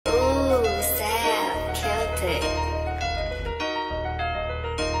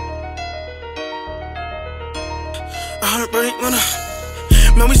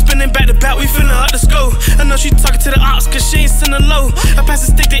back, we finna up the scope. I know she talking to the ops, cause she ain't send a low. I pass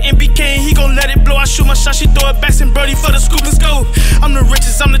the stick to MBK and he gon' let it blow. I shoot my shot, she throw it back, and Brody for the scoop and scope. I'm the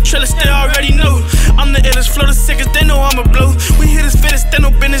richest, I'm the trillest, they already know. I'm the illest, flow the sickest, they know I'ma blow. We hit this fittest, they no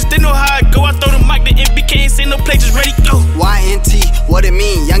business, they know how I go. I throw the mic to MBK, ain't say no play, just ready, go. YNT, what it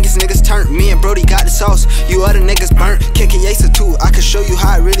mean? Youngest niggas turned. Me and Brody got the sauce, you other niggas burnt. Kick a Yasa too, I can show you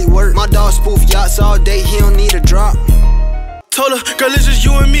how it really work. My dog spoof yachts all day, he don't need a drop. Told her, girl, it's just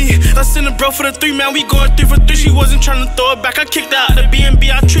you and me. I sent a bro for the 3, man, we going 3 for 3. She wasn't trying to throw it back, I kicked out the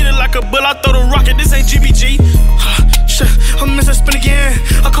B&B. I treat it like a bull, I throw the rocket, this ain't GBG. I'm missing spin again.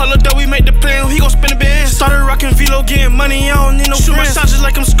 I call her though, we make the plan, he gon' spin a band. Started rocking velo, getting money, I don't need no shoot friends. My shots just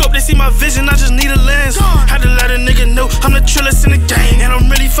like I'm scoped, they see my vision, I just need a lens. Had to let a nigga know, I'm the trillest in the game. And I'm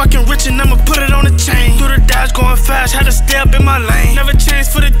really fucking rich and I'ma put it on the chain. Through the dash going fast, had to stay up in my lane. Never change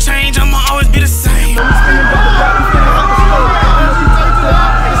for the change, I'ma always be the same.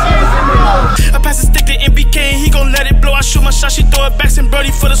 I pass the stick to MBK and he gon' let it blow. I shoot my shot, she throw it back, and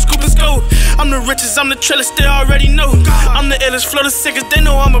Brody for the scoop and scope. I'm the richest, I'm the trillest, they already know. I'm the illest, flow the sickest, they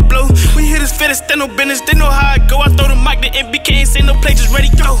know I'ma blow. We hit this fittest, they no business, they know how I go. I throw the mic to MBK, ain't say no play, just ready,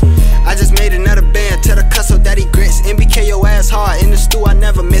 go. I just made another band, tell the cusso that he grits. MBK your ass hard, in the stew I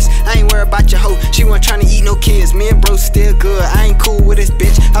never miss. I ain't worried about your hoe, she wasn't tryna eat no kids. Me and bro still good, I ain't cool with this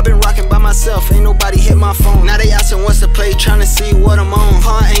bitch. I been rocking by myself, ain't nobody hit my phone. Now they asking what's the play, tryna see what I'm on.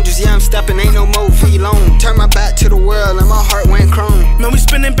 Pawn Angels, yeah I'm stepping, ain't no more V-Lone. Turn my back to the world and my heart went chrome. Man, we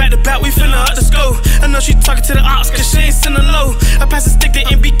spinning back to back, we finna up the scope. I know she talking to the ops, cause she ain't send a low. I pass the stick to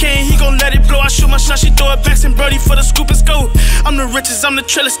MBK and he gon' let it blow. I shoot my shot, she throw it back, and Brody for the scoop and scope. I'm the richest, I'm the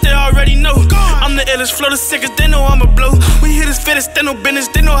trillest, they already know. I'm the illest, flow the sickest, they know I'ma blow. We hit this fittest, they no business,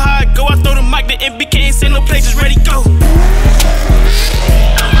 they know how I go. I throw the mic to MBK, ain't say no play, just ready, go.